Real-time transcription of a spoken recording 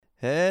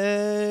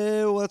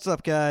Hey, what's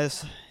up,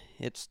 guys?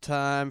 It's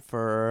time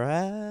for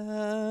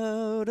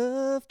Out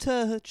of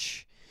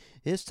Touch.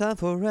 It's time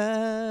for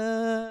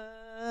Out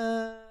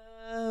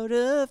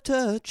of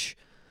Touch.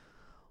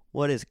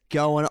 What is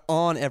going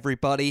on,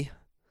 everybody?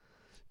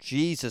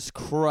 Jesus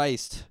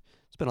Christ.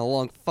 It's been a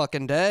long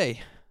fucking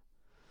day.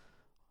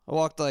 I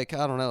walked like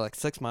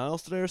 6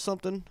 miles today or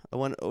something. I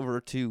went over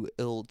to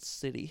Old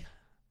City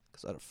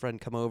because I had a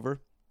friend come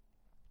over.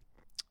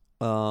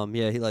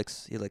 Yeah, he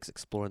likes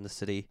exploring the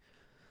city.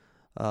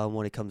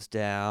 When he comes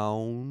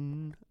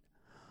downtown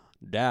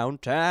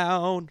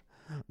in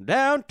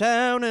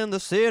the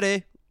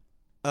city.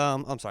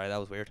 I'm sorry, that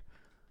was weird.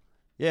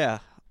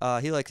 Yeah,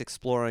 he likes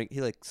exploring. He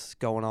likes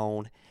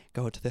going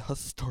to the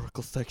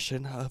historical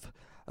section of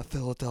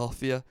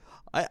Philadelphia.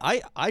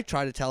 I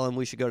try to tell him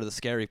we should go to the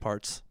scary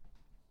parts.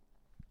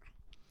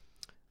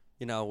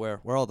 You know, where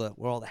all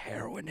the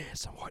heroin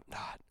is and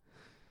whatnot.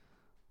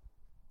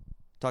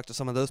 Talk to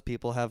some of those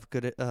people. Have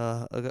good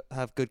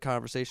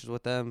conversations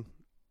with them.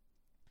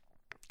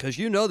 Because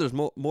you know there's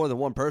more than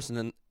one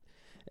person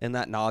in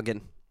that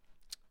noggin.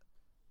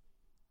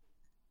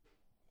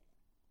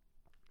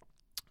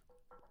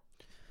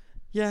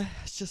 Yeah,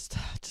 it's just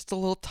a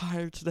little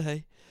tired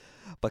today.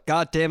 But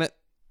god damn it,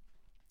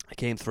 I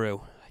came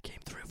through. I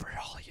came through for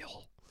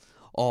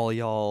all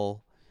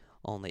y'all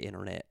on the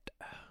internet.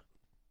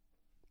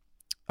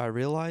 I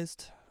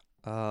realized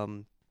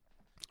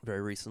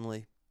very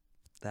recently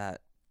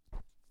that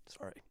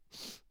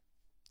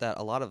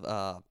a lot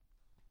of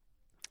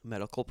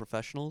medical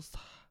professionals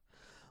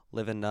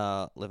live in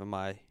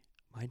my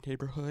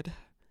neighborhood,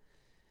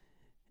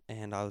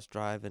 and I was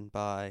driving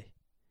by,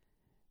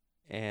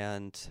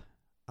 and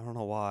I don't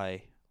know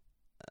why,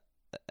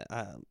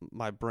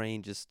 my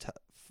brain just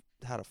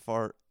had a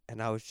fart,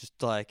 and I was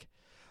like,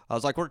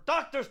 we're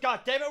doctors,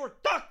 goddammit, we're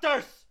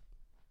doctors!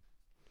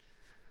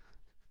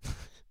 Do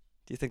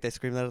you think they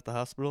scream that at the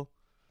hospital?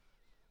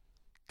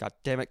 God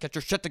damn it, get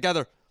your shit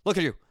together! Look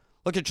at you!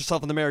 Look at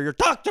yourself in the mirror, you're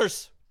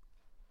doctors!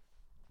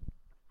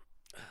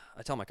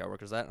 I tell my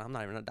coworkers that, and I'm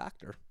not even a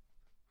doctor.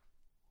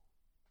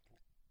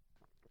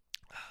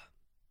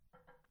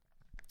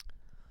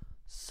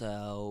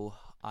 So,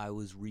 I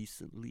was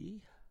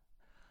recently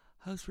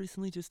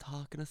just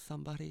talking to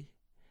somebody,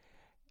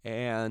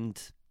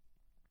 and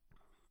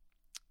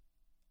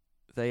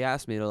they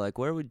asked me,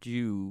 where would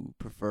you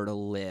prefer to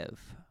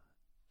live?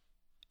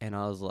 And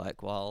I was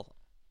like, well,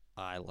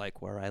 I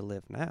like where I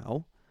live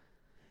now.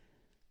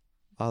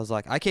 I was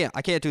like, I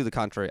can't do the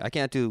country. I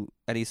can't do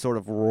any sort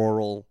of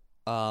rural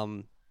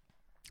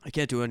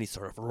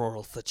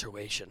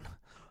situation.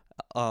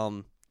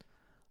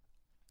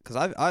 Because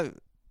I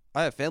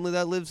have family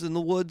that lives in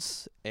the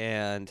woods,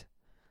 and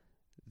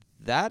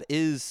that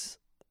is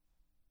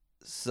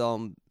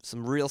some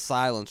real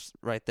silence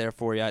right there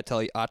for you. I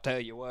tell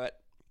you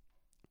what.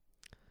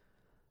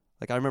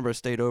 Like, I remember I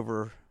stayed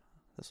over.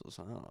 This was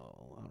I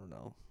don't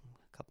know,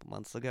 a couple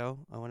months ago.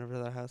 I went over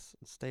to their house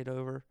and stayed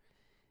over,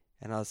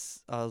 and I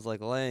was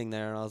like laying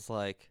there, and I was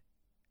like,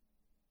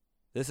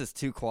 this is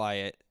too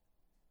quiet.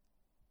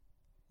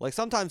 Like,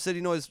 sometimes city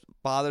noise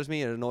bothers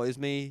me. It annoys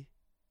me.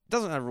 It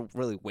doesn't ever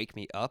really wake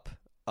me up.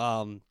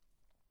 But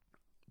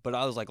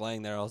I was like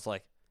laying there. I was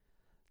like,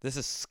 this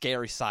is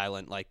scary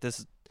silent. Like,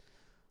 this,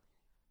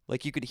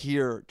 like, you could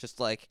hear just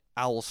like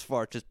owls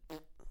fart just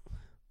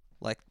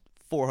like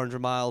 400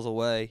 miles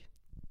away.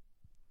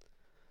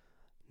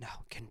 No,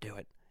 can't do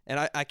it.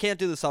 And I can't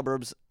do the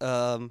suburbs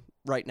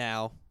right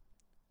now.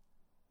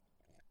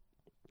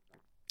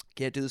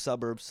 Can't do the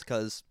suburbs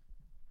because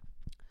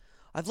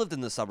I've lived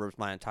in the suburbs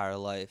my entire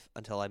life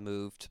until I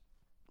moved.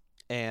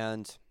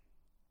 And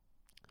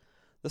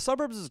the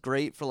suburbs is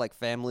great for, like,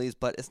 families,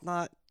 but it's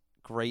not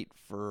great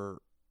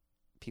for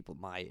people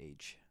my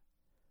age.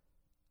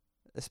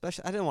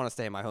 Especially, I didn't want to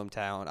stay in my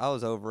hometown. I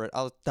was over it.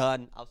 I was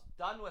done. I was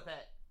done with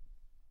it.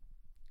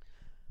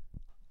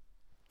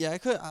 Yeah,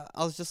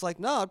 I was just like,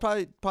 no, I'd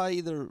probably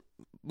either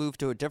move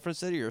to a different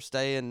city or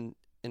stay in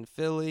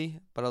Philly.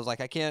 But I was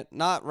like, I can't,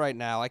 not right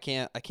now. I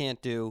can't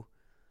do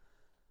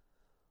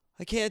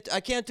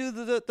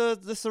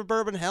the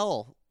suburban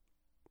hell.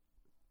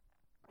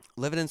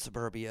 Living in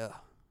suburbia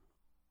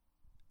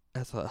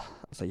as a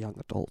young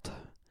adult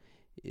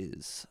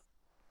is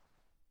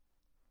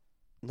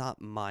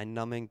not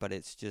mind-numbing, but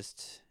it's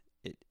just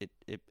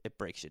it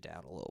breaks you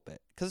down a little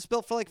bit, because it's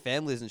built for, like,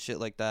 families and shit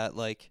like that.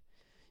 Like,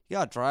 you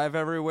gotta drive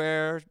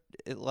everywhere.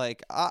 It,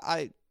 like,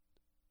 I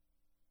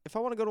if I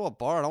want to go to a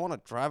bar and I want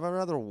to drive, I'd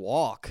rather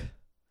walk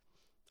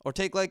or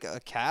take, like, a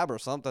cab or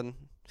something.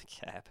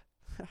 Cab.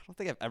 I don't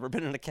think I've ever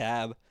been in a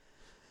cab.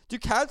 Do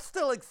cabs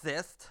still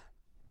exist?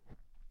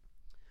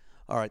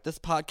 All right, this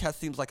podcast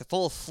seems like it's a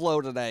little slow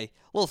today,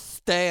 a little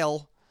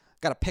stale.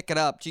 Gotta pick it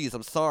up. Jeez,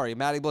 I'm sorry.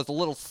 Maddie was a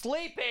little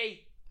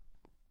sleepy.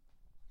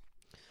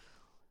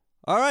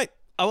 All right,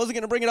 I wasn't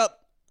gonna bring it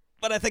up,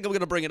 but I think I'm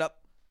gonna bring it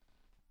up.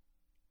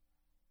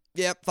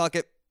 Yep, fuck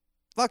it,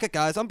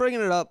 guys. I'm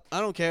bringing it up.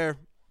 I don't care.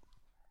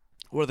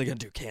 What are they gonna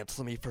do?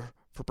 Cancel me for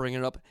bringing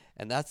it up?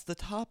 And that's the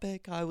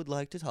topic I would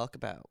like to talk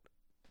about.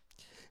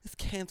 is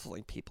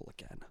canceling people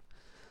again.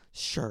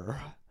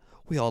 Sure,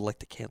 we all like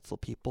to cancel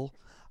people.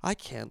 I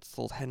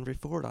canceled Henry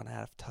Ford on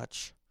Out of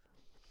Touch.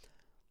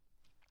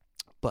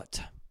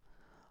 But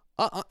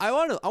I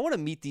want to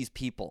meet these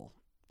people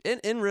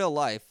in real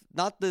life,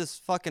 not this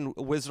fucking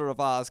Wizard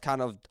of Oz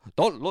kind of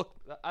don't look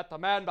at the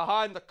man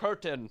behind the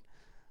curtain.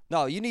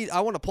 No,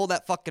 I want to pull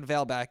that fucking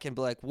veil back and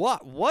be like,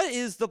 what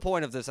is the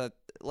point of this?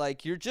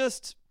 Like, you're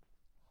just,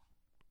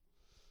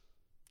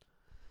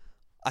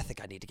 I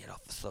think I need to get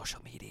off of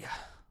social media.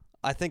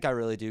 I think I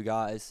really do,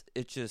 guys.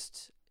 It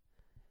just,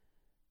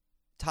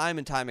 time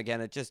and time again,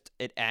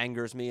 it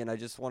angers me, and I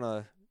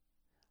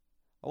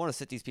want to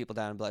sit these people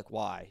down and be like,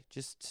 why?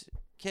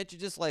 Can't you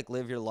just, like,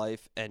 live your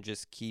life and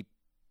just keep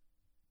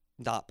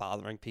not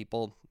bothering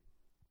people?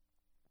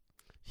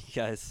 You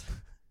guys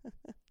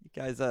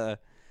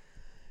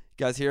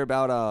hear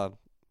about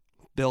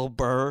Bill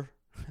Burr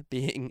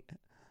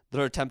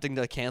they're attempting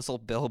to cancel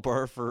Bill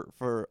Burr for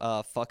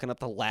fucking up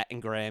the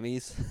Latin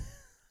Grammys?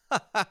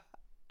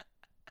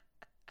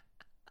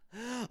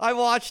 I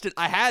watched it.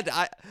 I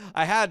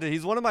had to.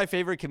 He's one of my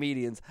favorite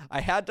comedians.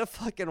 I had to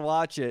fucking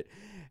watch it.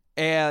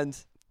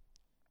 And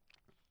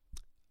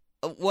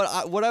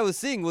what I was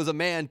seeing was a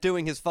man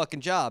doing his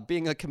fucking job,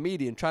 being a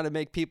comedian, trying to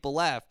make people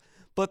laugh.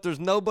 But there's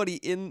nobody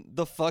in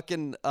the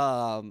fucking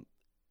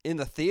in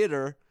the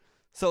theater,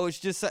 so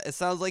it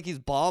sounds like he's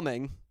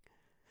bombing.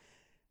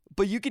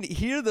 But you can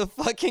hear the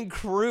fucking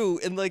crew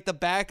in like the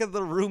back of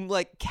the room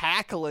like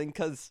cackling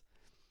because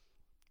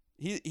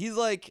he's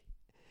like,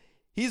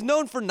 he's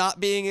known for not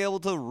being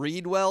able to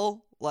read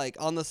well, like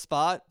on the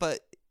spot, but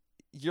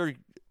you're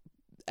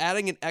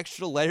adding an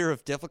extra layer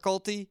of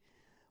difficulty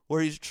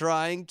where he's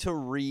trying to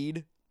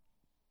read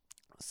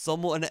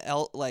someone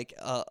else, like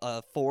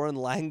a foreign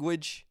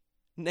language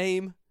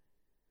name.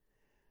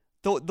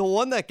 The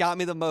one that got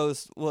me the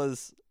most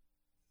was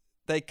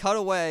they cut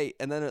away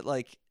and then it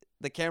like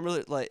the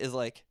camera is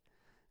like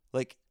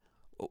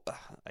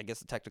I guess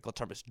the technical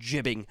term is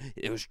jibbing.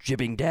 It was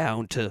jibbing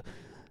down to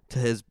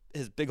his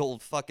big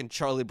old fucking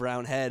Charlie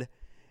Brown head,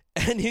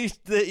 and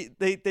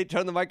they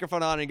turn the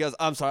microphone on and he goes,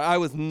 "I'm sorry, I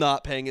was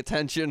not paying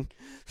attention."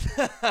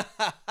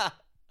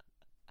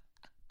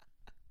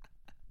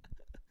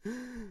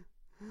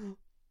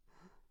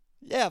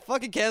 Yeah,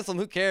 fucking cancel him.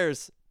 Who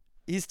cares?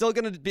 He's still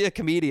gonna be a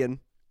comedian,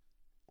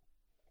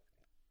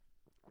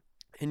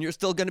 and you're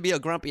still gonna be a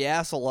grumpy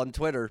asshole on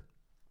Twitter.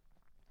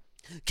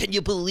 Can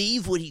you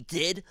believe what he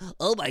did?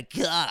 Oh my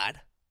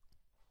god.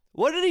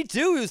 What did he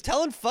do? He was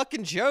telling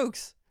fucking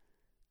jokes.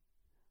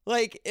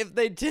 Like, if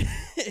they did...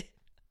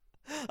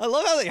 I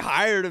love how they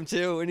hired him,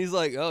 too. And he's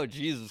like, oh,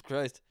 Jesus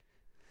Christ.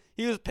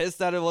 He was pissed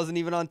that it wasn't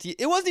even on TV.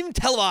 It wasn't even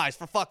televised,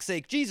 for fuck's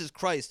sake. Jesus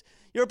Christ.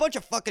 You're a bunch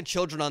of fucking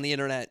children on the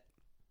internet.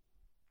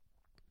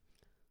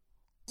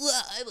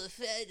 Well, I'm a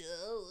fan.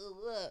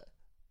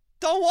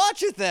 Don't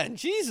watch it then.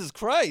 Jesus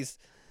Christ.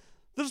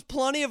 There's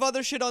plenty of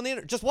other shit on the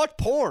internet. Just watch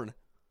porn.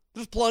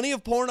 There's plenty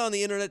of porn on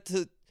the internet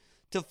to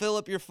fill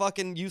up your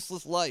fucking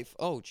useless life.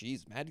 Oh,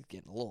 jeez, Maddie's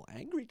getting a little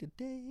angry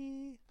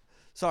today.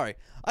 Sorry,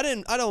 I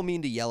don't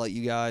mean to yell at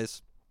you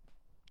guys.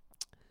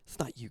 It's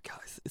not you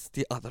guys. It's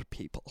the other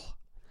people.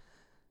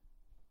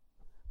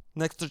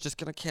 Next, they're just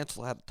gonna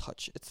cancel Out of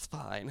Touch. It's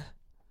fine.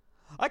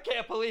 I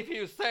can't believe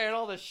he was saying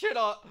all this shit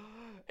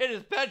in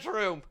his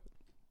bedroom.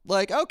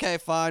 Like, okay,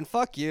 fine.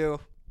 Fuck you.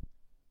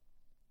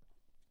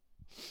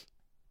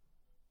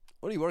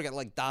 What do you work at,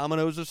 like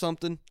Domino's or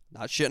something?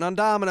 Not shitting on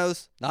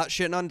Domino's. Not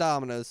shitting on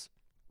Domino's.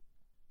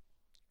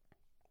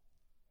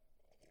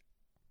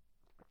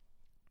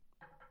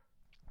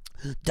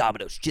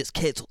 Domino's just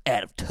canceled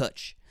Out of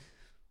Touch.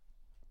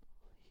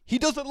 He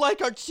doesn't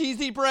like our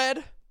cheesy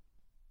bread.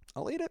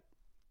 I'll eat it.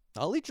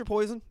 I'll eat your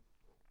poison.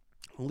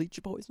 I'll eat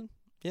your poison.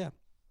 Yeah.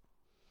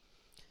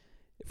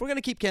 If we're going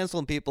to keep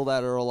canceling people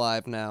that are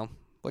alive now,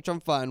 which I'm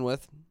fine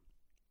with.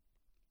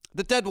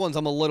 The dead ones,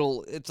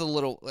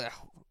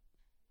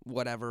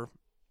 whatever.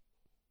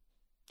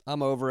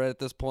 I'm over it at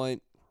this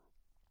point.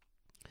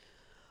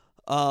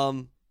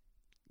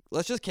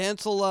 Let's just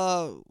cancel,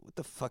 what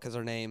the fuck is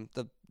her name?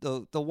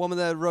 The woman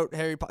that wrote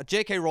Harry Potter,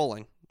 J.K.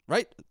 Rowling,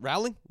 right?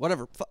 Rowling?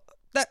 Whatever.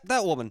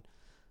 That woman.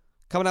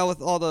 Coming out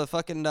with all the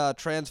fucking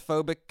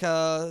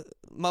transphobic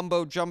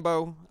mumbo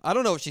jumbo. I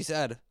don't know what she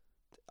said.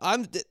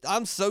 I'm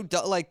so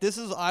like,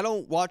 I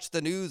don't watch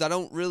the news. I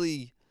don't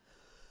really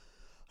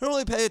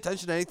pay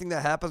attention to anything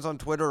that happens on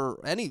Twitter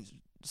or any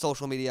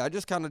social media. I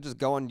just kind of just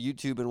go on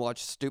YouTube and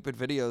watch stupid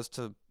videos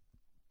to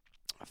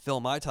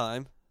fill my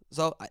time.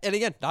 So, and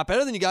again, not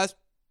better than you guys.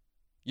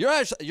 You're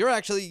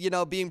actually,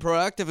 being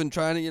proactive and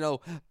trying to,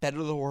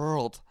 better the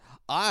world.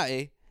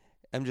 I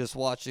am just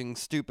watching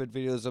stupid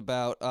videos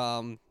about,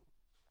 I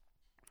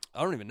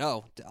don't even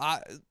know.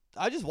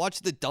 I just watch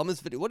the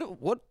dumbest video.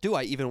 What do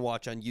I even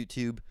watch on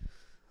YouTube?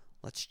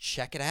 Let's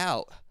check it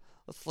out.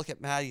 Let's look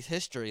at Maddie's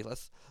history.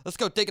 Let's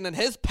go digging in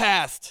his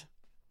past.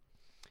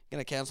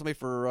 Gonna cancel me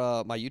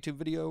for my YouTube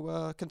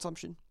video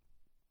consumption.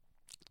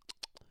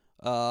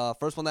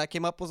 First one that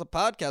came up was a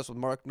podcast with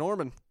Mark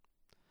Norman.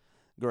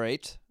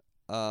 Great.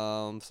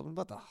 Something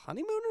about the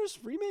Honeymooners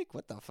remake?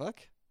 What the fuck?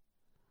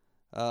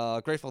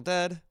 Grateful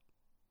Dead,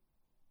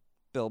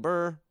 Bill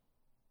Burr,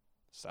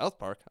 South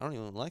Park. I don't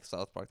even like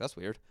South Park. That's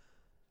weird.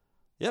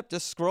 Yep,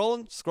 just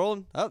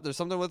scrolling. Oh, there's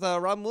something with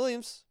Robin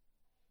Williams.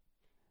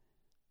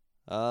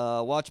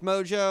 Watch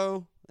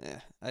Mojo.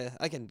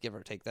 I can give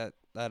or take that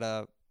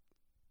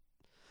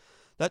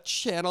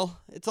channel.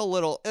 It's a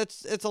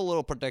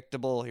little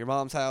predictable. Your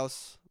mom's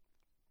house.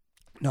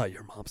 Not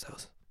your mom's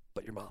house,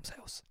 but your mom's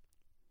house.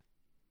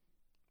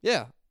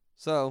 Yeah.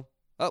 So,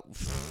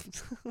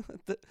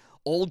 the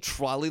old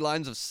trolley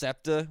lines of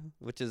SEPTA,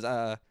 which is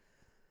a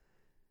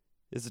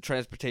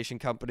transportation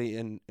company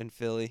in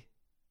Philly.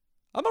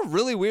 I'm a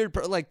really weird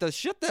like the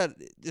shit that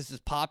this is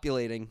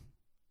populating.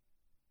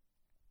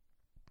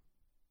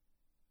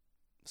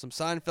 Some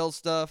Seinfeld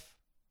stuff,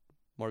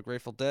 more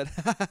Grateful Dead.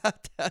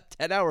 a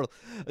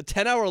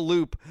 10-hour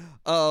loop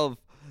of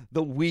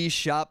the Wii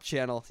Shop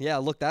channel. Yeah,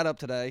 look that up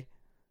today.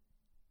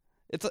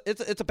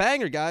 It's a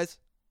banger, guys.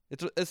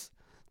 It's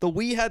the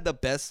Wii had the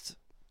best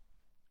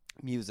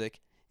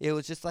music. It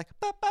was just like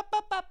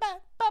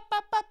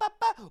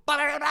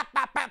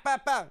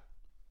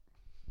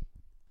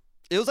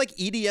it was like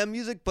EDM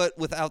music, but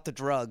without the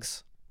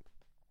drugs.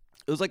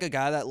 It was like a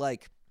guy that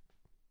like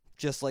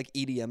just like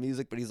EDM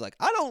music, but he's like,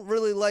 I don't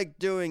really like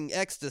doing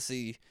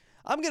ecstasy.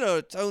 I'm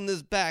gonna tone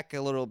this back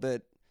a little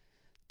bit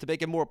to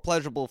make it more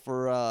pleasurable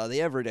for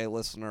the everyday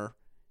listener.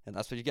 And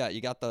that's what you got.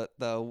 You got the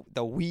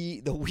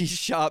Wii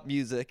Shop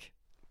music.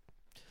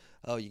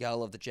 Oh, you gotta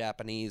love the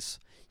Japanese.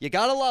 You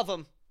gotta love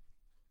them.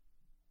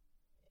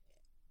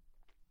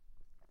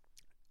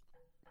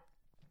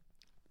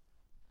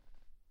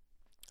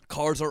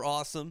 Cars are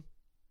awesome.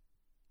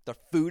 Their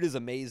food is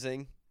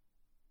amazing.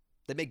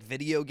 They make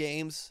video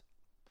games.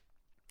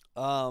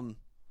 Their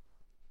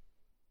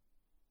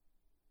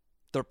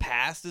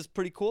past is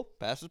pretty cool.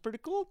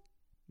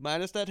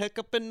 Minus that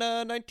hiccup in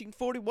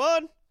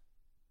 1941.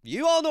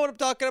 You all know what I'm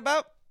talking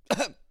about.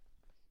 Pearl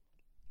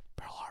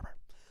Harbor.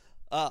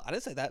 I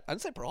didn't say that. I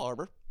didn't say Pearl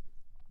Harbor.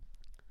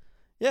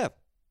 Yeah.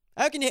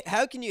 How can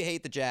you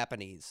hate the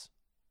Japanese?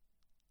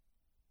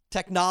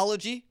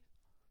 Technology,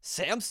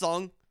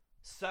 Samsung,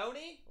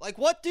 Sony? Like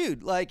what,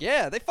 dude? Like,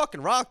 yeah, they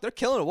fucking rock. They're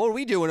killing it. What are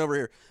we doing over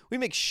here? We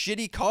make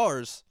shitty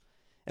cars.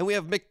 And we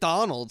have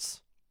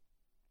McDonald's.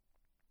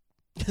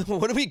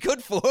 What are we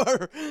good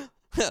for?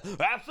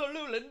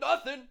 Absolutely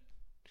nothing.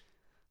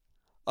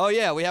 Oh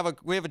yeah, we have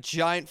a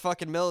giant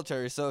fucking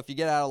military, so if you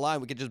get out of line,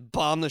 we can just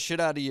bomb the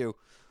shit out of you.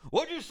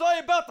 What'd you say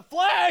about the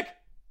flag?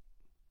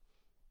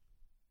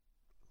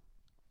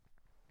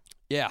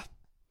 Yeah.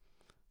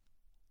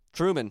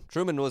 Truman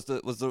was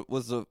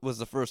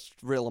the first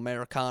real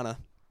Americana.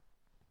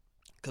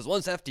 Cause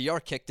once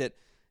FDR kicked it,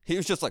 he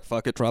was just like,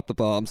 fuck it, drop the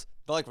bombs.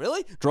 They're like,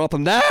 really? Drop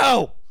them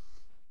now!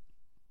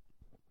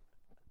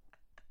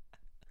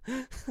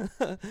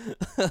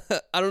 I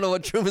don't know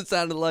what Truman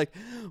sounded like,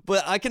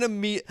 but I can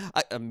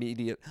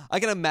I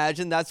can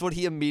imagine that's what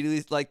he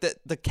immediately, like,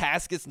 the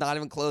casket's not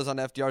even closed on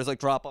FDR. He's like,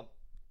 drop him.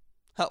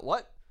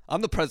 What?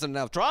 I'm the president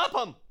now. Drop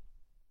him!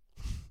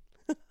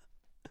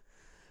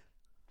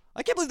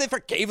 I can't believe they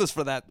forgave us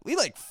for that. We,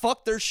 like,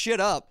 fucked their shit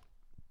up.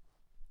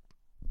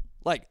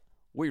 Like,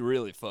 we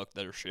really fucked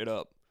their shit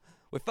up.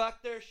 We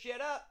fucked their shit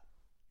up.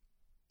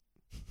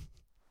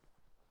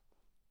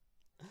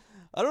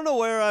 I don't know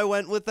where I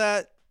went with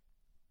that.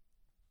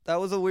 That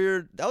was a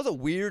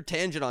weird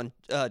tangent on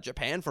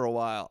Japan for a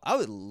while. I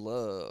would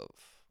love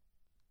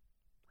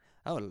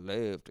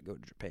to go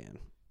to Japan.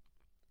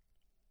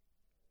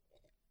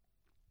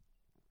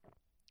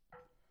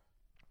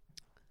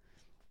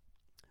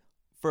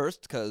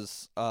 First,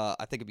 because I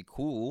think it'd be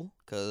cool,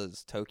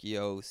 because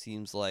Tokyo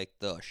seems like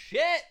the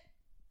shit.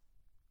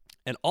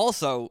 And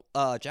also,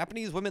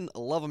 Japanese women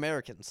love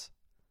Americans.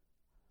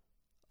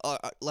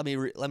 Let me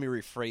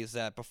rephrase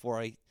that before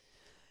I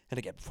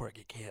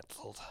get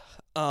canceled.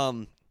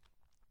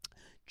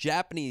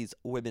 Japanese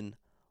women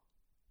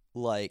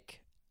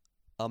like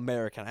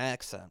American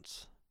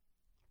accents.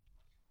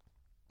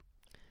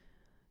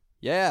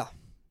 Yeah,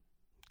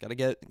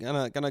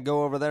 gonna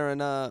go over there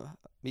and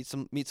meet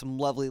some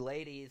lovely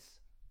ladies.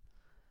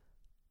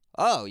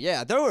 Oh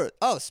yeah,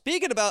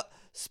 speaking about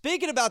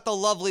the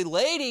lovely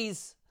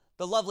ladies.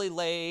 The lovely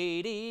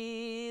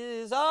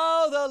ladies,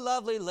 oh, the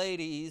lovely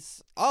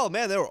ladies. Oh,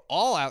 man, they were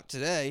all out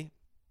today.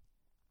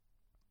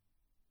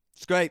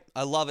 It's great.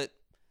 I love it.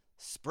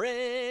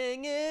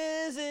 Spring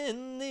is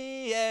in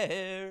the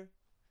air,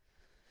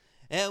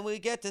 and we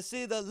get to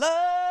see the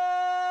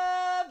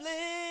lovely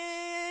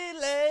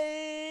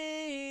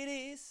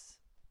ladies.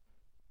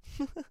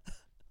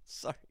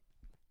 Sorry.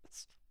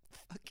 It's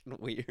fucking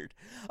weird.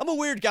 I'm a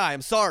weird guy.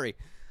 I'm sorry.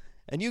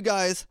 And you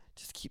guys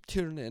just keep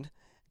tuning in.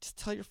 Just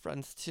tell your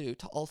friends, too,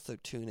 to also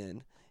tune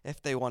in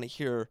if they want to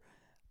hear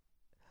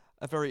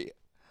a very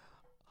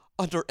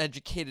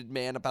undereducated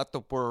man about the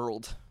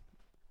world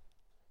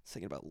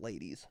singing about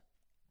ladies.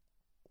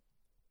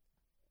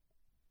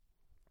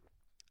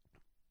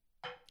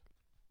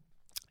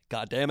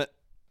 God damn it.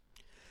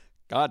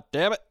 God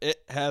damn it.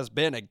 It has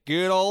been a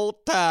good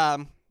old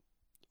time.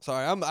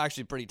 Sorry, I'm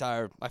actually pretty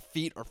tired. My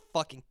feet are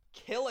fucking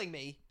killing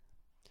me.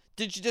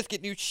 Did you just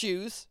get new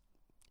shoes?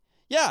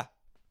 Yeah,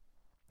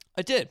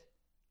 I did.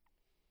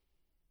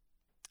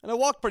 And I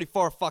walked pretty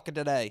far fucking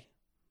today.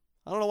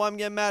 I don't know why I'm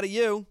getting mad at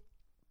you.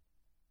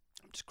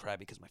 I'm just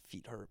crabby because my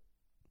feet hurt.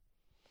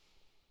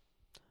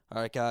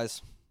 All right,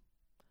 guys.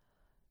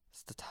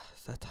 It's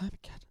that time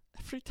again.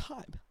 Every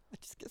time.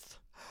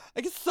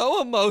 I get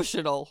so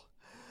emotional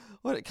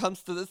when it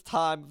comes to this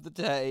time of the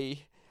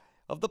day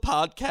of the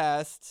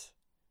podcast.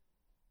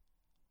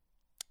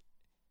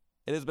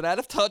 It has been out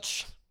of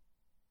touch.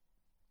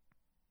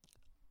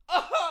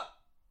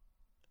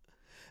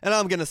 And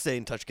I'm going to stay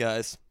in touch,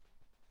 guys.